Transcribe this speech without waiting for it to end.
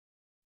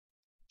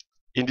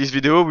In this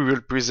video, we will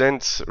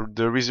present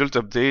the result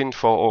obtained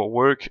for our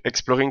work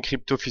exploring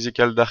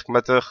crypto-physical dark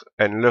matter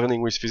and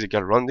learning with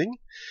physical rounding.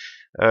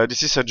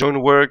 This is a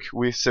joint work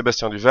with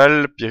Sébastien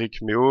Duval,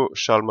 Pierrick Méaux,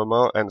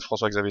 Momin, and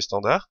François-Xavier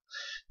Standaert.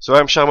 So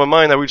I'm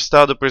Momin and I will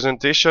start the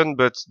presentation,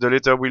 but the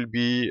later will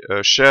be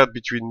shared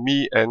between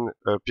me and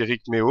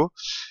Pierrick Méaux,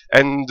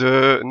 and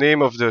the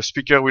name of the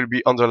speaker will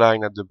be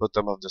underlined at the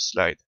bottom of the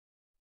slide.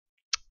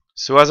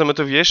 So as a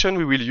motivation,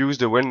 we will use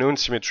the well-known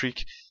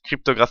symmetric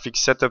cryptographic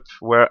setup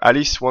where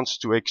Alice wants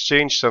to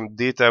exchange some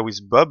data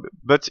with Bob,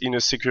 but in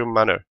a secure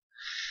manner.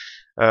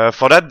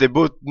 For that, they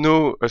both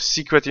know a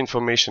secret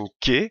information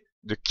K,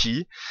 the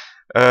key,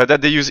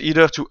 that they use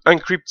either to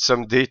encrypt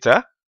some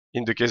data,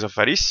 in the case of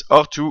Alice,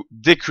 or to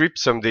decrypt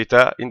some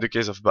data, in the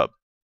case of Bob.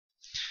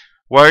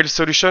 While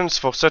solutions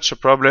for such a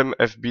problem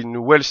have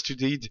been well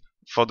studied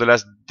for the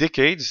last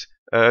decades,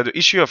 the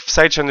issue of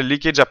side channel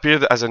leakage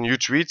appeared as a new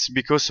threat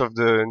because of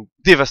the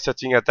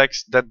devastating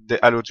attacks that they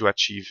allow to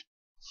achieve.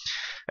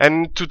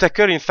 And to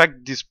tackle, in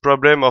fact, this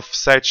problem of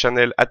side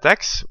channel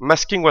attacks,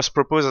 masking was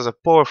proposed as a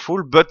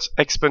powerful but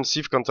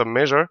expensive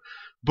countermeasure,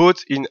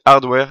 both in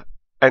hardware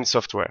and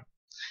software.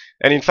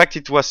 And in fact,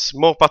 it was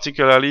more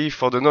particularly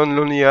for the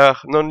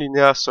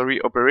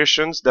nonlinear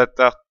operations that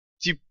are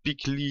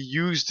typically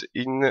used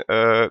in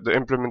the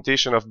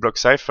implementation of block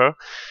cipher,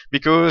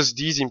 because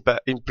these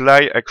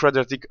imply a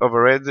quadratic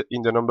overhead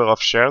in the number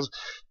of shares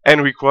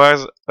and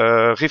requires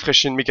a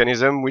refreshing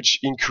mechanism which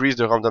increase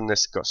the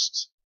randomness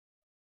cost.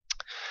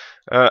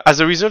 As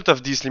a result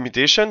of this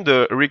limitation,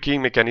 the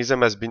rekeying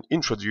mechanism has been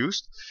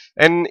introduced,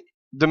 and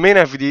the main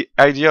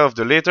idea of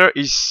the latter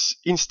is,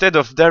 instead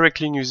of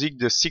directly using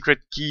the secret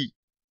key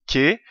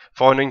K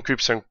for an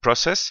encryption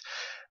process,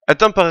 a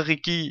temporary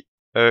key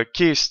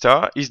K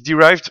star is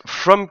derived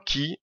from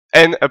key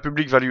and a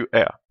public value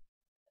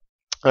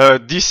R.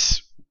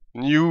 This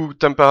new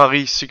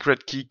temporary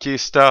secret key K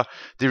star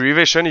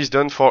derivation is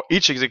done for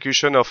each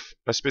execution of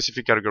a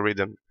specific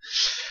algorithm.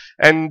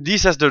 And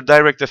this has the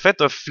direct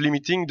effect of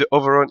limiting the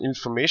overall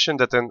information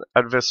that an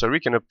adversary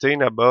can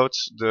obtain about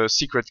the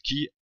secret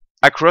key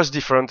across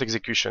different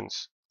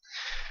executions.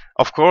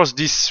 Of course,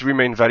 this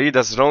remains valid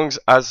as long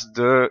as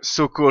the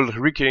so-called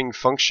rekeying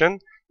function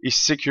is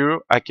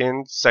secure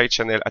against side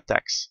channel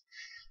attacks.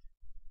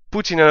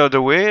 Put in another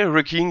way,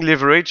 rekeying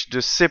leverages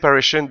the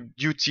separation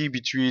duty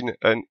between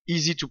an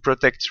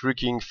easy-to-protect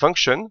rekeying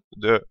function,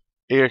 the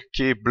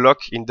RK block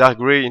in dark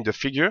gray in the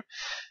figure,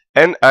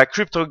 and a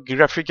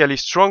cryptographically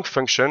strong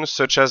function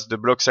such as the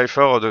block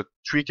cipher or the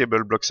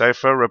three-cable block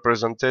cipher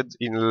represented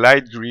in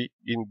light gray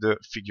in the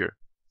figure.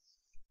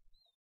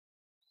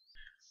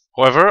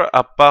 However,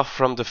 apart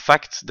from the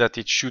fact that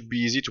it should be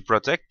easy to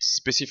protect,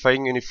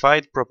 specifying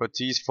unified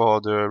properties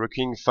for the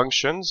rekeying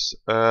functions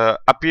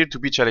appear to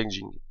be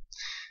challenging.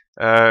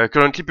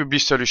 Currently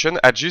published solutions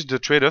adjust the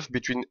trade-off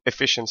between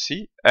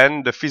efficiency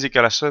and the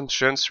physical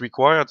assumptions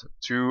required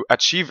to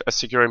achieve a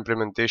secure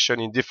implementation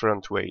in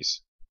different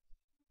ways.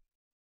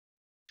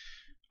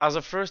 As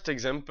a first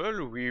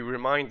example, we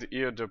remind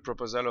here the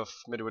proposal of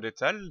Méaux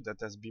et al. That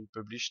has been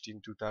published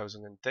in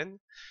 2010,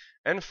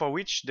 and for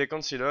which they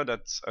consider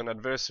that an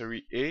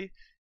adversary A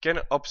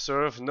can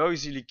observe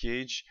noisy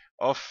leakage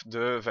of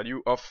the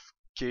value of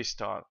K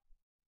star.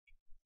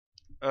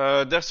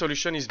 Their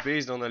solution is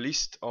based on a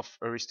list of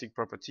heuristic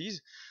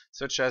properties,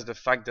 such as the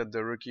fact that the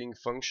rekeying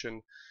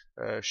function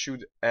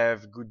should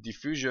have good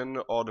diffusion,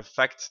 or the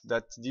fact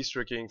that this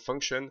rekeying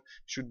function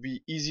should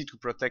be easy to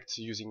protect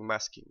using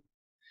masking.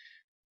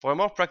 For a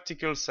more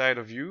practical side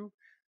of view,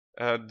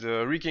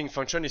 the rekeying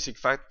function is in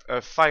fact a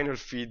final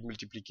field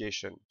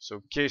multiplication.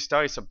 So K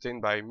star is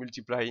obtained by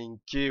multiplying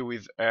K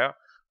with R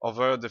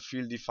over the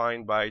field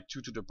defined by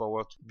 2 to the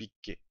power big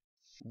K.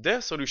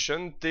 Their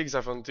solution takes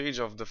advantage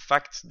of the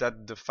fact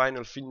that the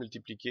final field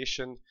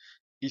multiplication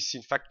is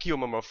in fact key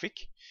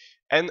homomorphic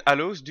and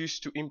allows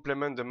this to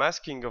implement the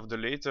masking of the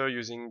latter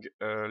using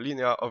a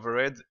linear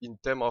overhead in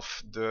terms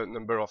of the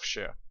number of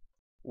shares.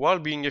 While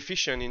being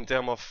efficient in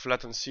terms of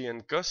latency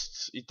and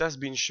costs, it has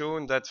been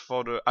shown that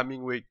for the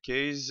Hemingway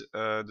case,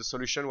 the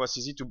solution was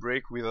easy to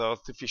break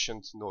without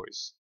efficient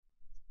noise.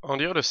 On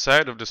the other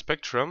side of the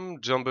spectrum,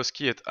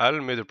 Jambowski et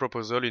al. Made a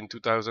proposal in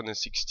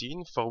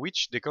 2016 for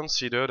which they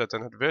consider that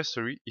an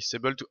adversary is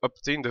able to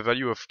obtain the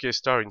value of K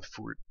star in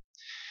full.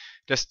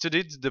 They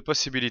studied the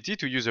possibility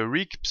to use a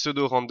REK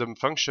pseudo-random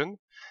function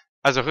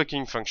as a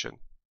rekeying function.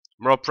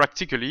 More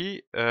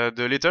practically,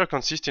 the latter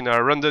consists in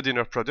a rounded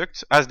inner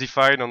product as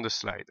defined on the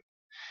slide.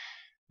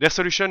 Their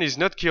solution is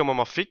not key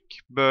homomorphic,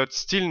 but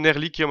still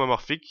nearly key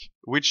homomorphic,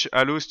 which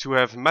allows to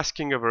have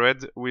masking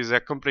overhead with a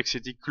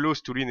complexity close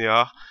to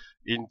linear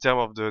in terms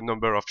of the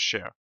number of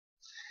shares.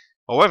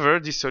 However,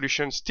 this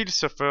solution still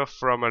suffers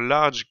from a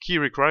large key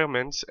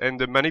requirement, and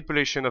the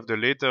manipulation of the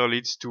latter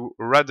leads to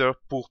rather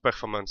poor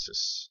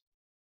performances.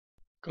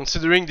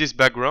 Considering this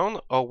background,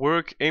 our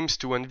work aims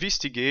to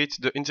investigate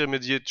the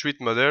intermediate threat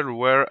model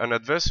where an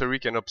adversary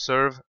can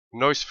observe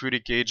noise-free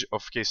leakage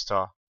of K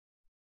star.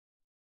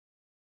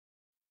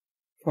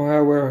 For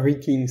our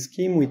rekeying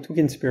scheme, we took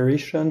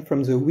inspiration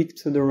from the weak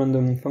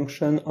pseudorandom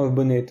function of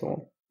Bonnet et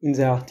al. In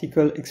their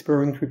article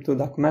Exploring Crypto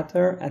Dark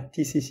Matter at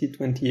TCC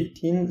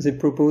 2018, they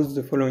proposed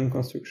the following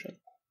construction.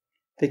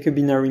 Take a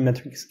binary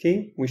matrix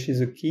K, which is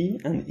a key,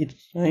 and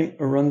each time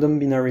a random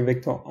binary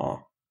vector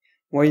R.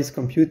 Y is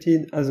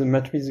computed as a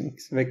matrix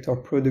vector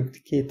product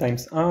K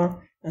times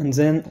R, and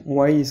then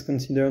Y is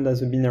considered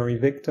as a binary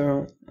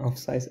vector of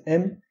size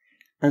M,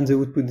 and the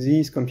output Z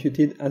is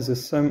computed as the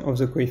sum of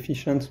the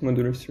coefficients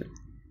modulo 3.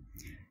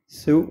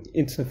 So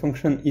it's a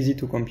function easy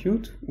to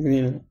compute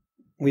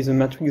with a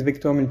matrix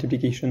vector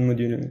multiplication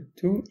modulo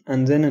 2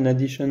 and then an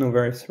addition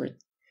over F3.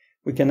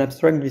 We can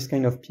abstract this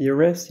kind of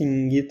PRF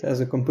seeing it as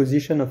a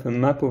composition of a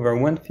map over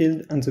one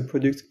field and the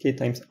product K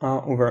times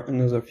R over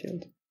another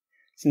field.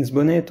 Since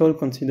Bonnet et al.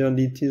 Considered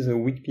it is a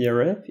weak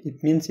PRF,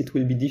 it means it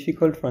will be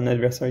difficult for an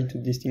adversary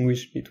to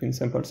distinguish between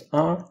samples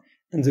R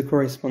and the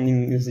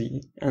corresponding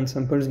Z, and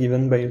samples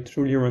given by a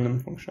truly random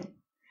function.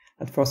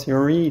 At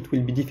fortiori, it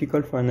will be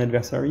difficult for an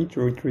adversary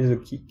to retrieve the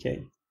key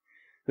K.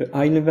 The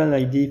high-level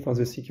idea for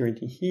the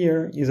security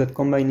here is that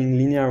combining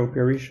linear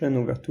operation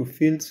over two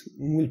fields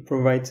will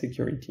provide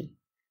security.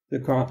 The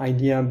core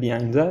idea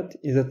behind that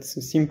is that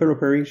a simple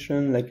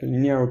operation like a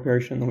linear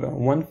operation over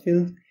one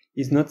field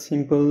is not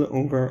simple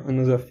over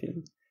another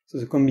field, so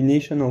the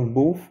combination of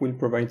both will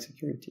provide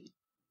security.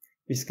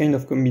 This kind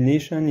of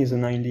combination is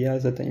an idea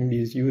that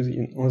has used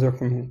in other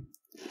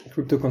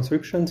crypto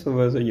constructions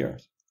over the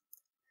years.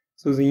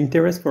 So the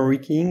interest for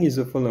rekeying is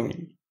the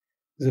following.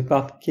 The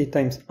part K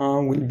times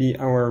R will be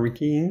our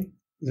rekeying,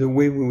 the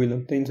way we will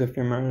obtain the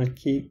ephemeral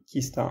key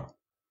star.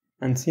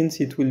 And since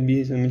it will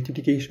be the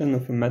multiplication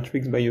of a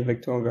matrix by a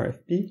vector over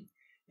Fp,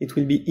 it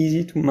will be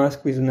easy to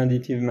mask with an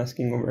additive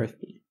masking over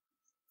Fp.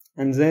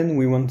 And then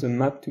we want the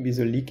map to be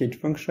the leakage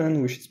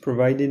function, which is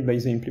provided by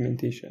the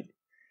implementation.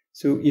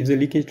 So if the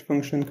leakage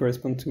function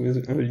corresponds to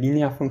a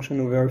linear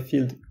function over a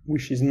field,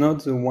 which is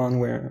not the one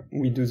where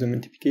we do the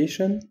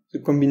multiplication, the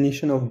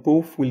combination of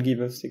both will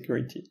give us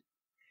security.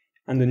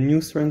 And the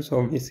new strength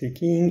of this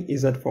rekeying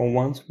is that for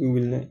once we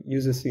will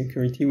use a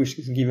security which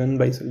is given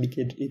by the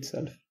leakage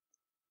itself.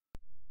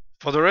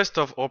 For the rest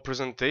of our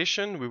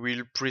presentation, we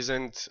will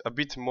present a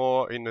bit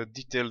more in a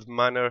detailed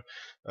manner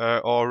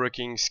our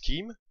rekeying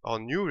scheme, our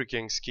new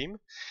rekeying scheme,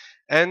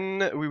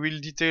 and we will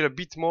detail a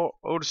bit more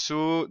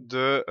also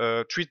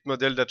the treat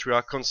model that we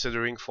are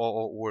considering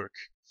for our work.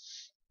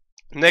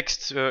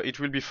 Next, it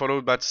will be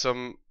followed by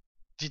some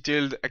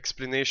detailed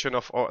explanation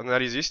of our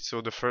analysis,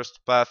 so the first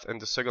path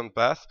and the second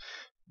path,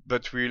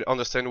 but we'll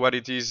understand what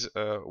it is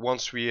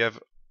once we have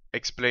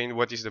explained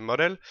what is the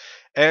model,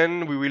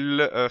 and we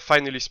will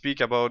finally speak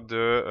about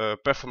the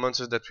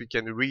performances that we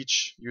can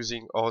reach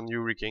using our new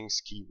rekeying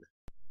scheme.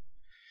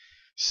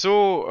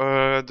 So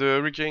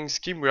the rekeying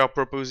scheme we are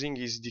proposing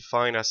is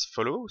defined as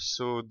follows.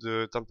 So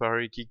the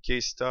temporary key K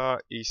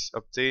star is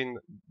obtained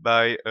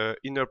by an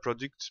inner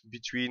product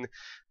between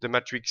the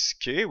matrix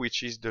K,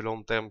 which is the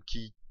long-term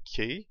key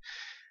K,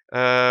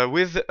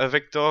 with a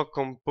vector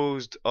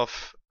composed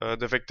of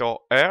the vector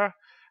R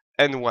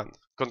and 1,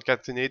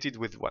 concatenated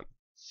with 1.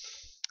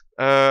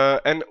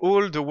 And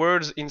all the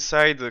words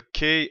inside the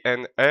K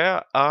and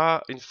R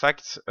are in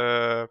fact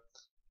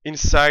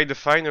inside the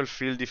final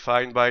field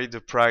defined by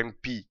the prime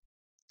P.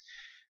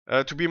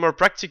 To be more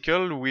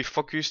practical, we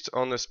focused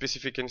on a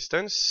specific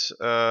instance,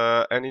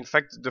 and in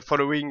fact the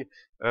following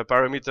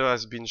parameter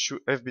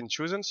have been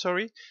chosen.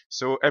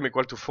 So m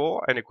equal to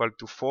 4, n equal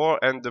to 4,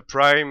 and the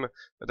prime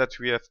that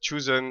we have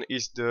chosen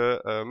is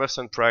the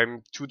Mersenne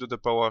prime 2 to the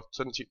power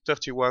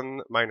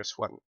 31 minus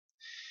 1.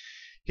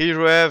 Here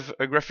we have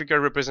a graphical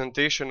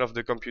representation of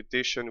the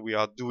computation we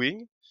are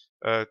doing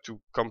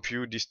to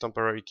compute this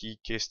temporary key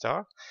K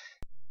star.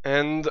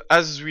 And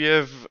as we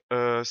have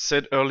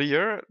said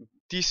earlier,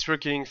 this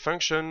rekeying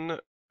function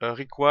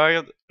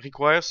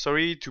requires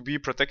to be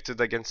protected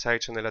against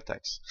side channel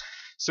attacks.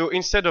 So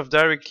instead of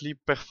directly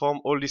perform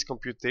all this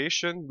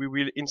computation, we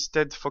will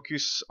instead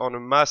focus on a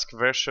masked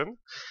version,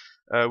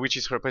 which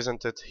is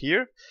represented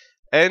here.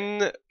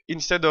 And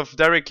instead of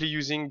directly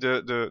using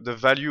the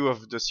value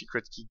of the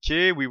secret key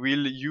K, we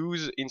will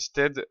use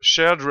instead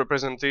shared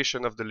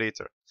representation of the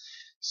latter.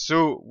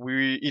 So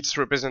it's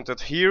represented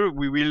here.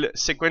 We will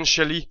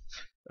sequentially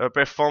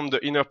perform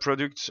the inner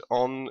product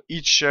on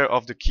each share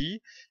of the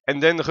key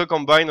and then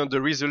recombine on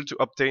the result to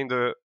obtain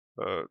the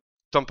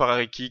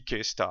temporary key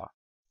K star.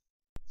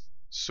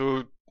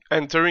 So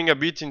entering a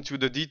bit into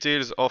the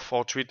details of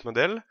our treat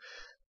model,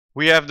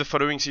 we have the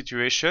following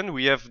situation.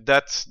 We have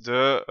that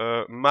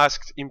the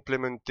masked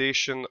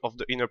implementation of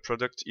the inner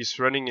product is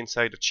running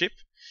inside a chip,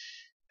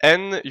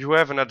 and you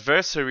have an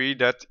adversary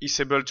that is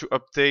able to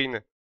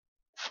obtain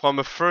from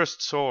a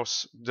first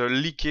source the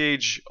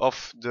leakage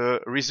of the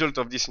result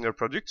of this inner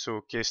product,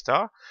 so K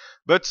star,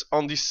 but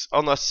on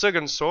a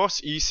second source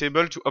he is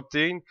able to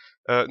obtain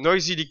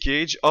noisy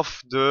leakage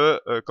of the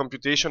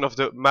computation of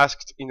the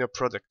masked inner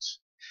product.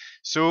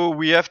 So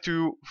we have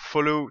to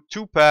follow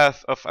two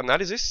paths of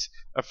analysis.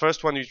 A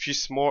first one which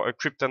is more a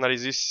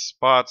cryptanalysis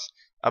part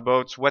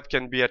about what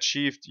can be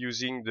achieved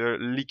using the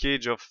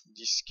leakage of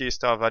this K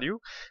star value,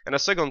 and a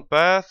second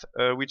path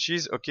which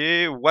is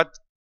okay, what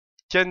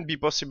can be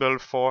possible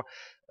for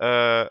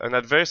an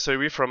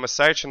adversary from a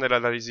side channel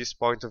analysis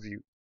point of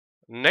view.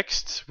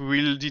 Next,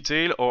 we will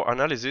detail our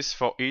analysis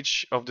for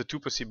each of the two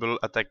possible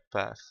attack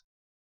paths.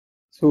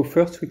 So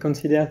first we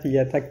consider the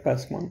attack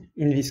path 1.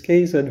 In this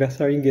case, the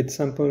adversary gets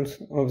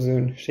samples of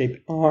the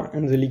shape R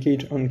and the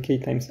leakage on K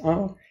times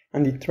R,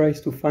 and it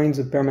tries to find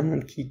the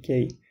permanent key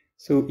K.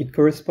 So it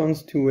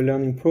corresponds to a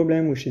learning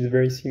problem which is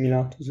very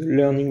similar to the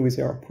learning with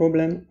error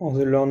problem or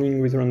the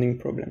learning with rounding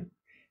problem.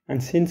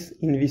 And since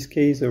in this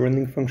case the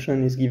rounding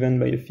function is given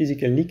by a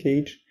physical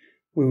leakage,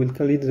 we will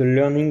call it the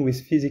learning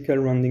with physical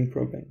rounding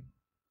problem.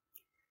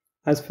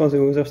 As for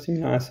the other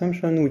similar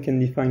assumption, we can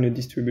define a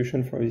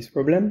distribution for this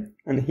problem,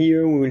 and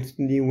here we will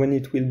study when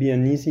it will be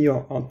an easy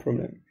or hard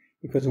problem,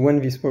 because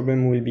when this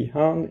problem will be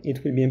hard,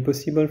 it will be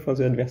impossible for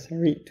the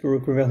adversary to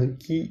recover the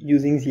key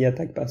using the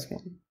attack path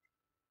 1.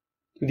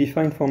 To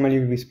define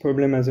formally this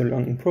problem as a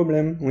learning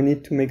problem, we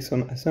need to make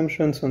some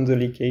assumptions on the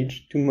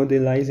leakage to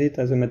modelize it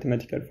as a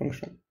mathematical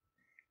function.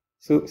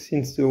 So,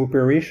 since the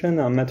operation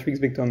are matrix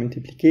vector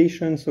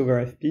multiplications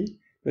over Fp,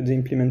 but the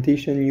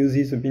implementation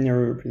uses a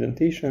binary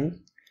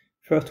representation,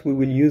 first we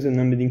will use an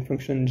embedding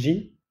function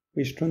g,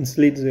 which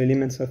translates the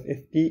elements of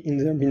Fp in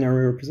their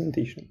binary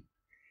representation.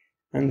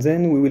 And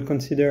then we will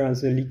consider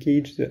as a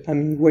leakage the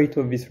Hamming weight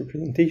of this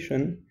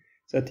representation,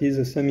 that is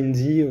the sum in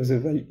z of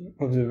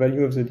the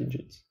value of the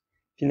digits.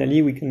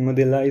 Finally, we can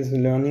modelize the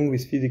learning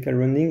with physical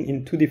rounding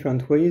in two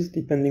different ways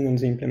depending on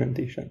the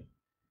implementation.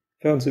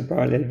 First, the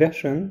parallel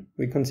version,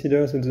 we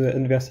consider that the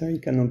adversary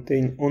can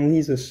obtain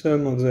only the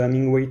sum of the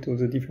Hamming weight of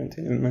the different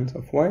elements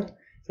of y,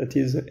 that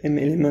is, the m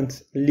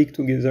elements leaked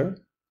together.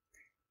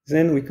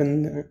 Then we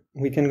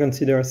can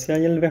consider a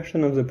serial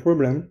version of the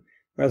problem,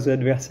 where the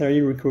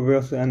adversary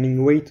recovers the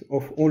Hamming weight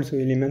of all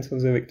the elements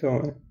of the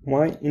vector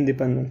y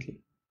independently.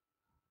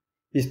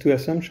 These two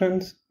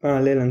assumptions,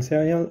 parallel and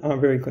serial, are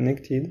very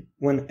connected.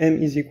 When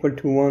m is equal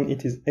to 1,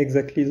 it is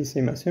exactly the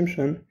same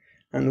assumption,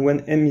 and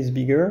when m is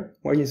bigger,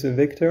 y is a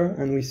vector,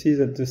 and we see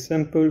that the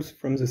samples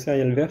from the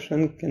serial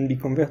version can be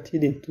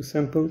converted into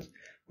samples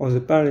of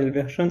the parallel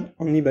version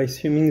only by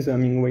assuming the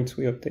Hamming weights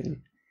we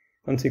obtain.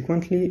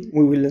 Consequently,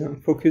 we will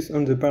focus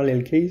on the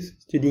parallel case,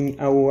 studying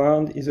how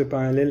hard is a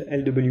parallel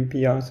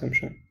LWPR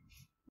assumption.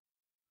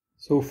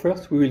 So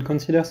first we will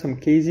consider some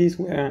cases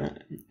where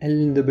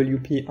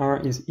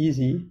LWPR is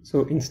easy,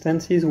 so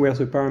instances where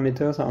the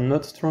parameters are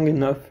not strong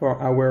enough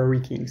for our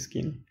Ricking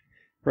scheme.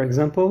 For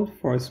example,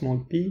 for a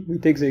small p, we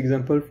take the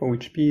example for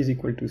which p is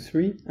equal to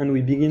 3, and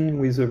we begin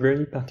with a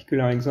very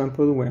particular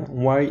example where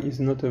y is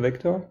not a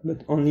vector,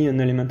 but only an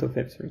element of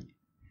F3.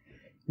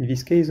 In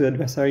this case, the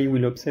adversary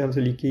will observe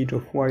the leakage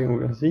of y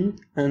over z,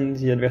 and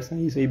the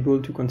adversary is able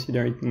to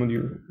consider it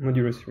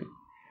modulo 3.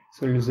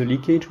 So the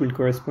leakage will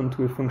correspond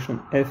to a function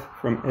f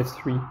from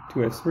f3 to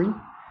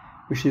f3,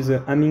 which is the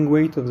Hamming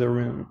weight of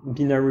the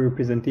binary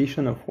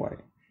representation of y.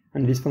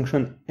 And this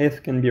function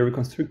f can be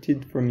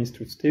reconstructed from its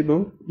truth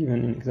table,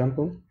 given in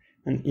example,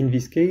 and in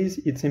this case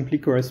it simply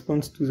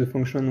corresponds to the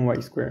function y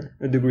squared,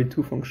 a degree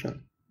 2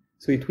 function,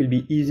 so it will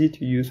be easy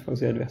to use for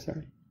the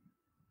adversary.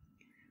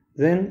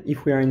 Then,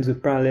 if we are in the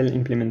parallel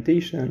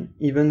implementation,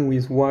 even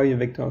with y a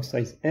vector of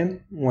size m,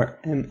 where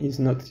m is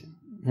not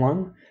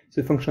 1,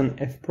 the function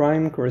f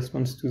prime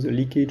corresponds to the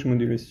leakage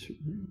modulus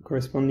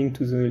corresponding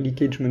to the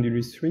leakage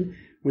modulus 3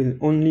 will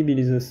only be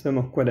the sum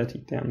of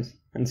quadratic terms,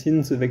 and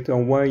since the vector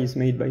y is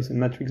made by the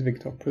matrix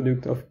vector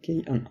product of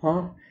k and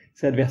r,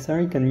 the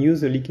adversary can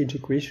use the leakage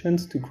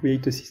equations to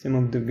create a system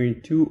of degree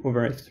 2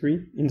 over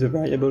f3 in the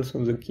variables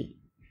of the key.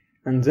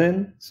 And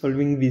then,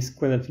 solving this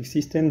quadratic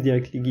system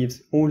directly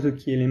gives all the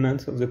key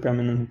elements of the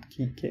permanent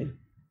key k.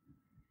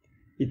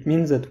 It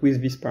means that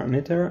with this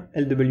parameter,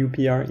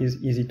 LWPR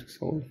is easy to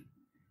solve.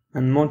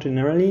 And more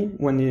generally,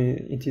 when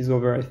it is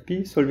over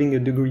Fp, solving a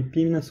degree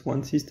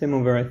p-1 system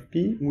over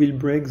Fp will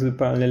break the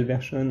parallel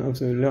version of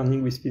the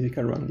learning with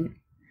physical rounding.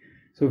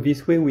 So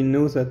this way we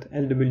know that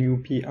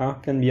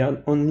LWPR can be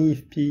hard only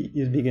if p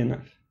is big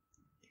enough.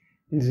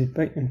 In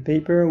the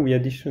paper, we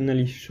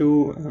additionally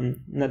show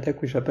an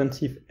attack which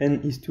happens if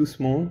n is too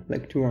small,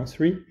 like 2 or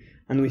 3,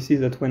 and we see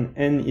that when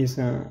n is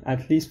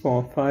at least 4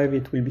 or 5,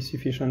 it will be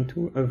sufficient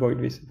to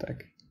avoid this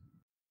attack.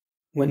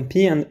 When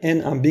p and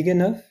n are big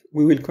enough,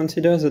 we will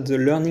consider that the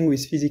learning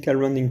with physical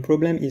rounding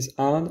problem is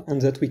hard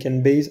and that we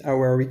can base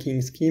our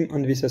Ricking scheme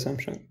on this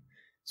assumption.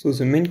 So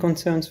the main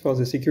concerns for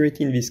the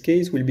security in this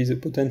case will be the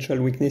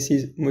potential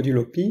weaknesses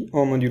modulo p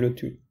or modulo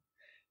 2.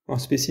 More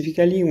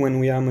specifically, when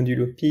we are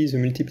modulo p, the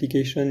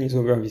multiplication is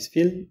over this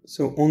field,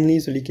 so only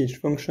the leakage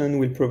function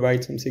will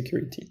provide some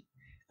security.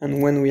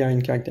 And when we are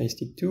in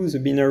characteristic 2, the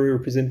binary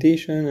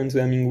representation and the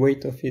Hamming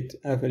weight of it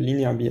have a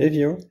linear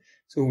behavior,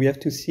 so we have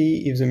to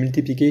see if the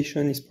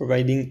multiplication is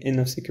providing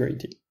enough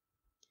security.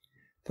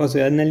 For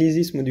the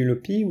analysis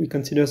modulo p, we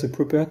consider the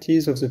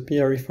properties of the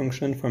PRE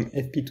function from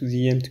fp to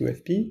the m to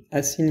fp,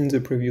 as seen in the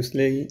previous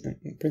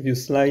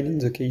slide in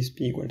the case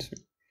p equals 3.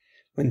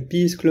 When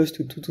p is close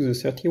to 2 to the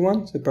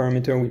 31, the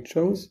parameter we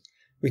chose,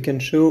 we can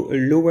show a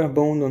lower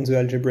bound on the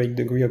algebraic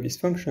degree of this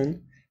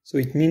function, So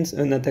it means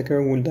an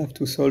attacker would have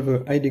to solve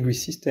a high-degree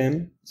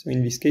system, so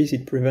in this case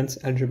it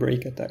prevents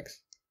algebraic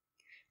attacks.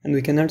 And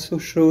we can also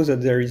show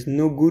that there is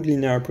no good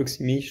linear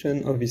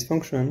approximation of this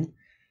function,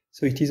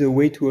 so it is a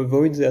way to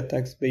avoid the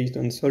attacks based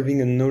on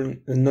solving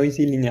a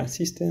noisy linear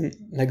system,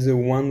 like the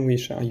one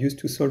which are used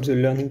to solve the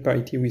learning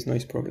parity with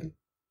noise problem.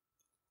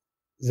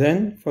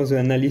 Then, for the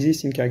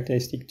analysis in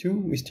characteristic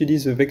 2, we study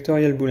the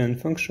vectorial Boolean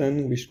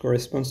function which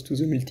corresponds to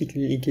the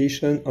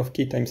multiplication of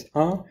k times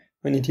r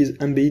when it is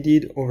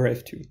embedded over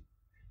f2.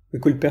 We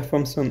could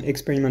perform some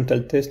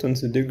experimental tests on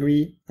the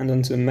degree and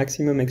on the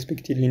maximum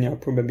expected linear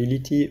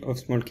probability of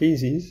small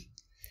cases.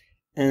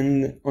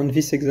 And on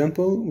this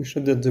example, we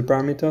showed that the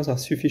parameters are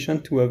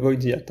sufficient to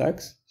avoid the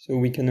attacks, so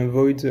we can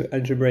avoid the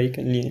algebraic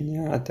and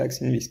linear attacks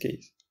in this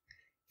case.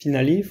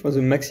 Finally, for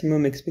the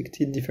maximum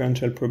expected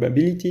differential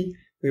probability,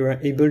 we were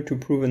able to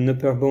prove an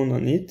upper bound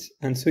on it,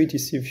 and so it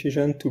is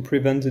sufficient to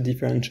prevent the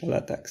differential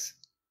attacks.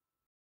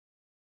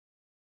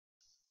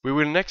 We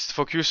will next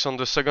focus on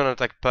the second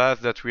attack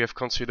path that we have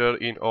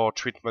considered in our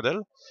treat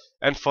model,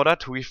 and for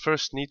that we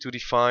first need to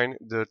define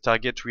the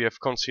target we have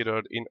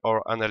considered in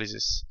our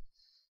analysis.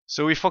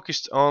 So we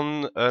focused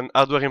on an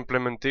hardware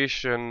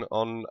implementation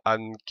on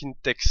an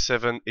Kintex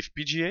 7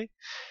 FPGA,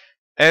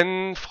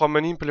 and from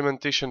an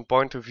implementation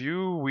point of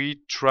view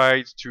we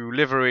tried to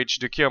leverage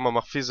the key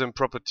homomorphism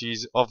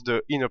properties of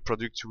the inner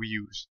product we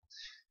use.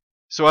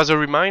 So as a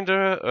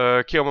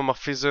reminder, key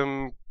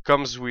homomorphism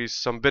comes with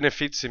some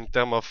benefits in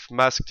terms of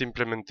masked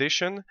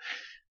implementation,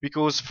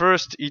 because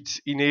first it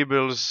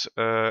enables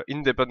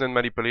independent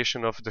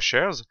manipulation of the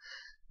shares,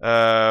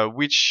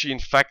 which in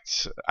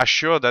fact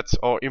assure that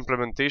our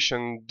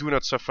implementation do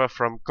not suffer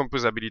from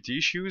composability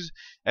issues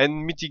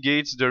and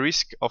mitigates the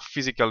risk of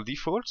physical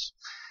defaults.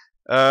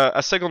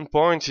 A second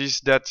point is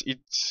that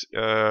it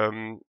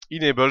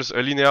enables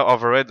a linear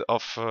overhead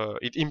of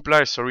it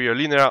implies a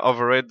linear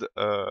overhead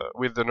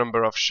with the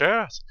number of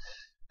shares,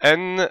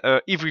 and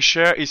every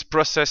share is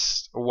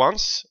processed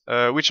once,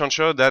 which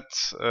ensures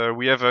that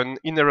we have an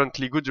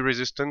inherently good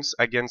resistance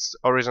against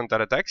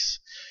horizontal attacks.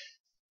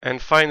 And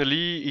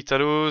finally, it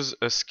allows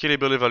a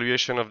scalable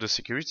evaluation of the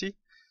security,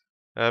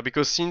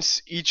 because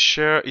since each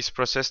share is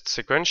processed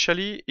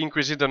sequentially,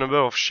 increasing the number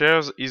of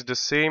shares is the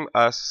same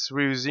as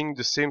reusing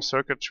the same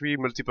circuitry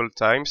multiple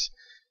times.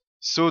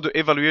 So the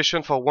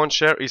evaluation for one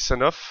share is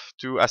enough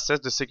to assess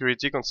the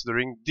security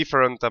considering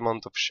different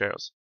amount of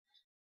shares.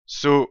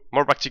 So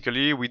more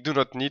practically, we do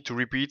not need to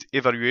repeat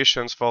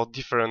evaluations for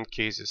different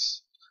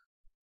cases.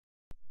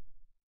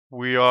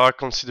 We are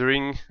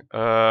considering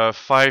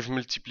 5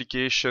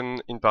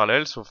 multiplication in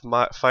parallel, so 5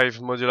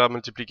 modular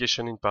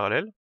multiplication in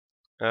parallel.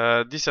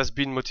 This has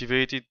been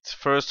motivated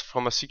first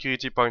from a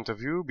security point of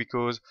view,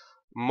 because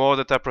more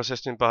data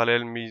processed in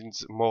parallel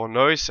means more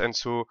noise, and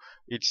so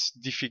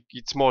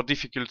it's more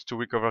difficult to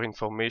recover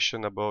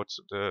information about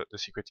the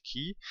secret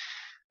key.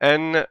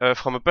 And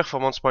from a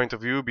performance point of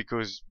view,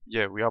 because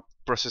we are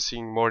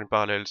processing more in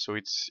parallel, so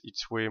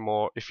it's way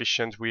more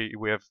efficient. We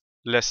have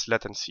less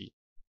latency.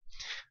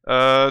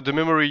 The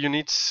memory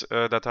units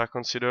that are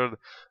considered,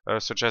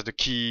 such as the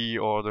key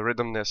or the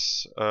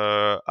randomness,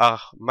 are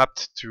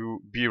mapped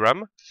to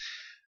BRAM.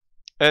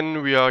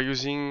 And we are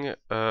using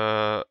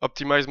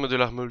optimized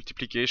modular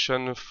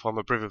multiplication from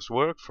a previous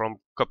work from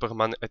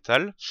Copperman et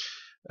al.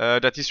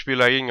 That is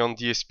relying on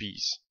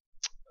DSPs.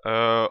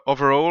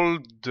 Overall,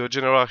 the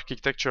general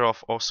architecture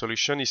of our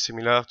solution is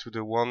similar to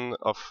the one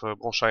of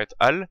Bronchin et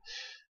al.,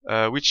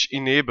 which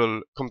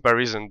enable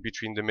comparison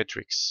between the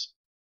metrics.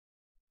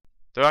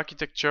 The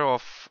architecture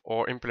of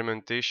our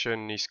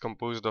implementation is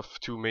composed of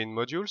 2 main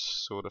modules.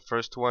 So the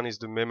first one is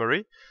the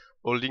memory,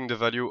 holding the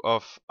value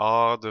of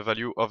R, the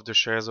value of the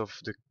shares of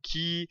the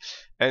key,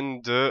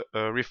 and the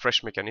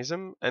refresh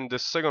mechanism. And the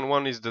second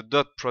one is the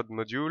 .prod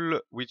module,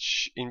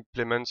 which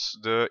implements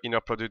the inner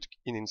product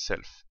in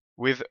itself,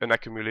 with an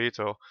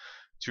accumulator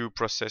to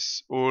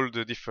process all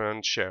the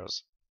different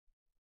shares.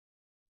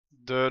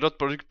 The dot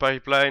product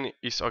pipeline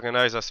is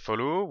organized as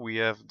follows. We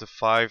have the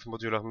 5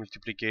 modular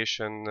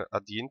multiplication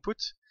at the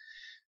input,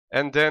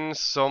 and then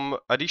some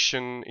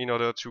addition in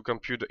order to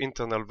compute the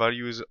internal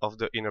values of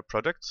the inner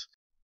product,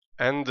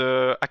 and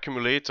the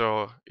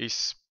accumulator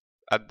is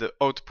at the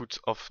output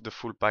of the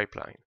full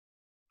pipeline.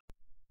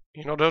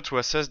 In order to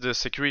assess the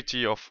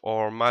security of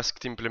our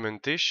masked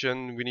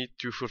implementation, we need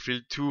to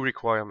fulfill 2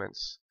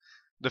 requirements.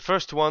 The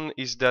first one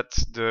is that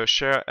the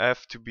share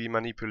have to be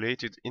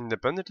manipulated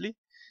independently,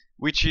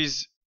 which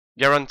is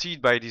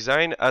guaranteed by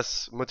design,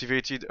 as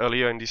motivated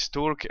earlier in this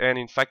talk and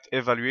in fact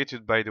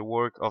evaluated by the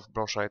work of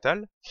Bronchin et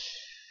al.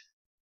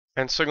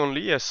 And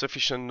secondly, a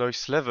sufficient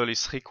noise level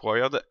is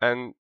required,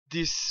 and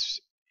this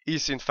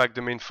is in fact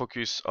the main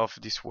focus of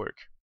this work.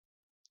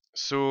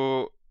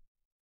 So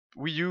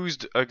we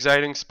used a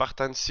Xilinx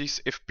Spartan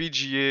 6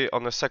 FPGA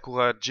on a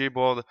Sakura J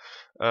board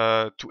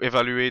to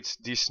evaluate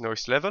this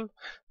noise level,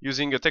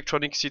 using a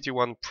Tektronix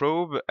CT1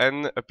 probe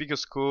and a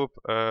picoscope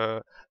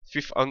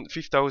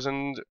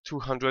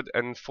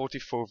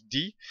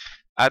 5244D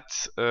at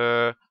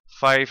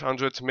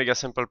 500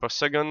 megasample per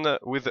second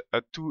with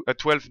a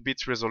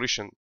 12-bit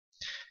resolution.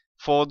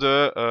 For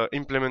the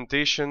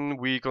implementation,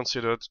 we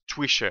considered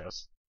 3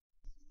 shares.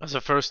 As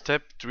a first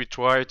step, we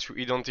try to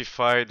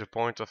identify the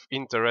point of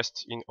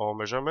interest in our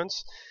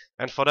measurements,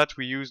 and for that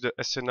we use the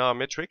SNR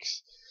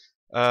metrics.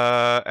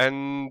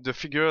 And the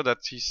figure that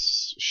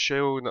is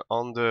shown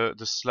on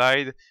the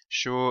slide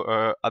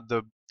show at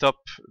the top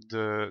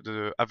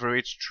the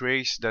average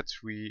trace that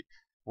we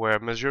were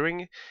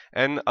measuring,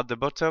 and at the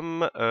bottom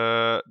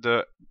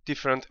the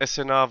different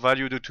SNR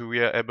value that we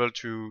are able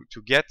to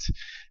get,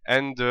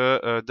 and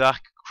the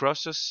dark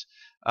crosses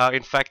are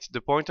in fact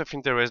the point of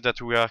interest that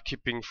we are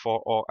keeping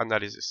for our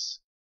analysis.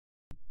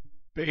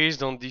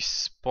 Based on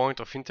this point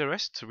of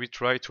interest, we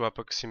try to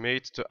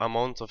approximate the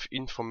amount of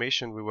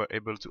information we were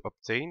able to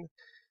obtain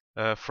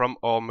from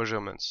our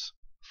measurements.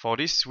 For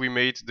this, we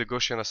made the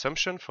Gaussian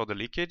assumption for the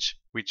leakage,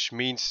 which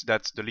means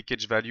that the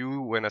leakage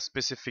value when a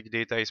specific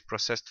data is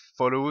processed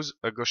follows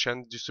a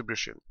Gaussian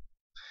distribution.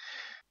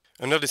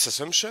 Under this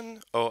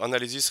assumption, our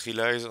analysis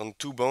relies on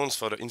 2 bounds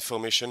for the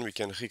information we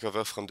can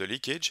recover from the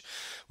leakage,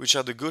 which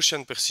are the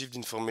Gaussian perceived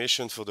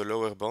information for the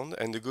lower bound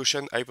and the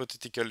Gaussian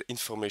hypothetical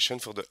information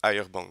for the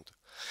higher bound.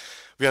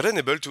 We are then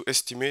able to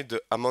estimate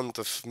the amount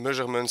of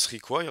measurements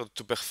required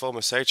to perform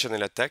a side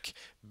channel attack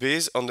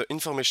based on the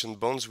information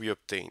bounds we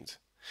obtained.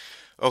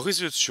 Our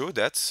results show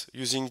that,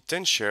 using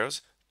 10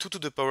 shares, 2 to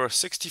the power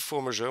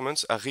 64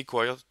 measurements are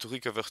required to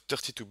recover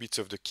 32 bits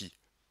of the key.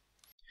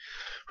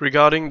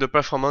 Regarding the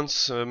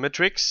performance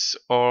metrics,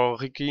 our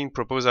rekeying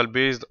proposal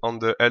based on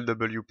the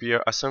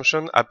LWPR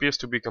assumption appears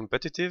to be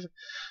competitive,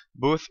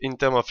 both in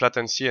terms of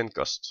latency and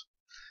cost.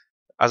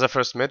 As a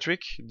first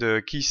metric,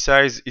 the key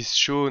size is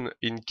shown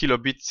in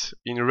kilobits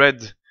in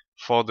red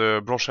for the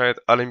Blanchard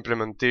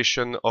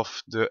implementation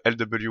of the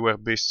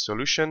LWR-based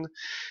solution,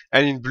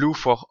 and in blue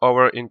for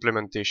our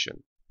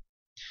implementation.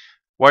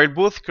 While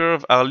both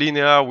curves are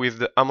linear with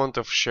the amount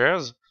of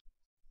shares,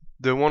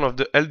 the one of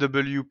the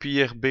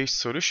LWPR-based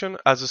solution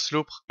has a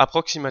slope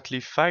approximately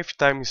 5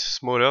 times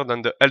smaller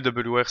than the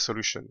LWR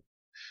solution.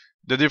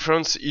 The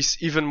difference is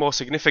even more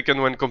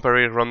significant when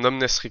comparing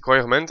randomness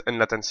requirement and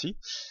latency,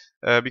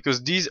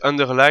 because these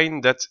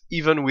underline that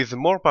even with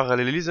more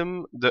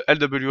parallelism, the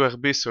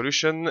LWR-based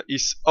solution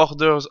is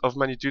orders of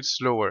magnitude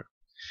slower,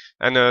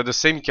 and the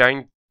same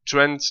kind of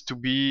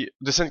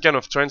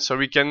trend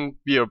can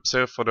be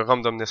observed for the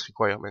randomness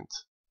requirement.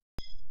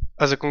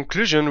 As a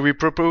conclusion, we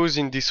propose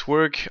in this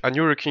work a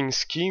new rekeying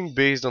scheme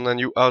based on a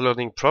new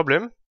R-learning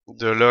problem,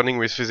 the learning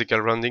with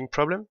physical rounding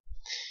problem.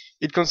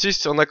 It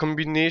consists on a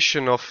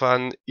combination of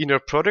an inner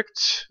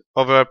product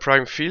over a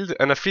prime field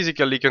and a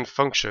physical leakage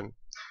function,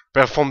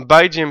 performed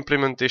by the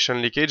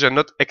implementation leakage and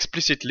not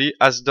explicitly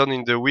as done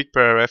in the weak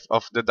PRF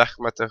of the dark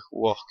matter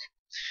work.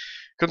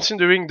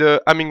 Considering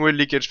the Hamming-Wave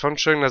leakage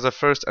function as a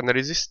first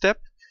analysis step,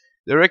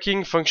 the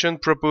rekeying function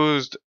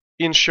proposed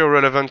ensure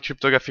relevant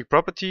cryptographic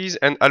properties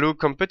and allow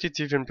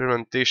competitive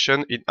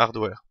implementation in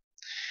hardware.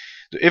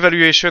 The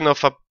evaluation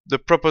of the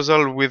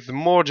proposal with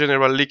more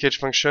general leakage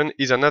function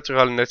is a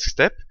natural next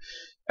step,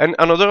 and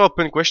another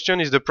open question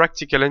is the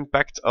practical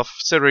impact of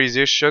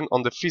serialization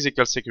on the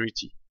physical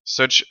security.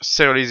 Such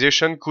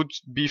serialization could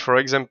be, for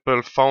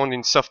example, found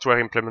in software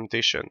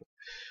implementation.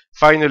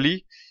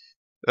 Finally,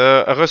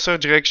 a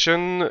research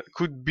direction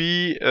could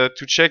be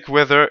to check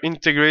whether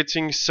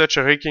integrating such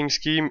a rekeying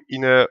scheme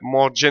in a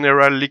more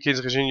general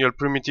leakage regional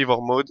primitive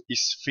or mode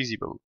is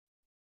feasible.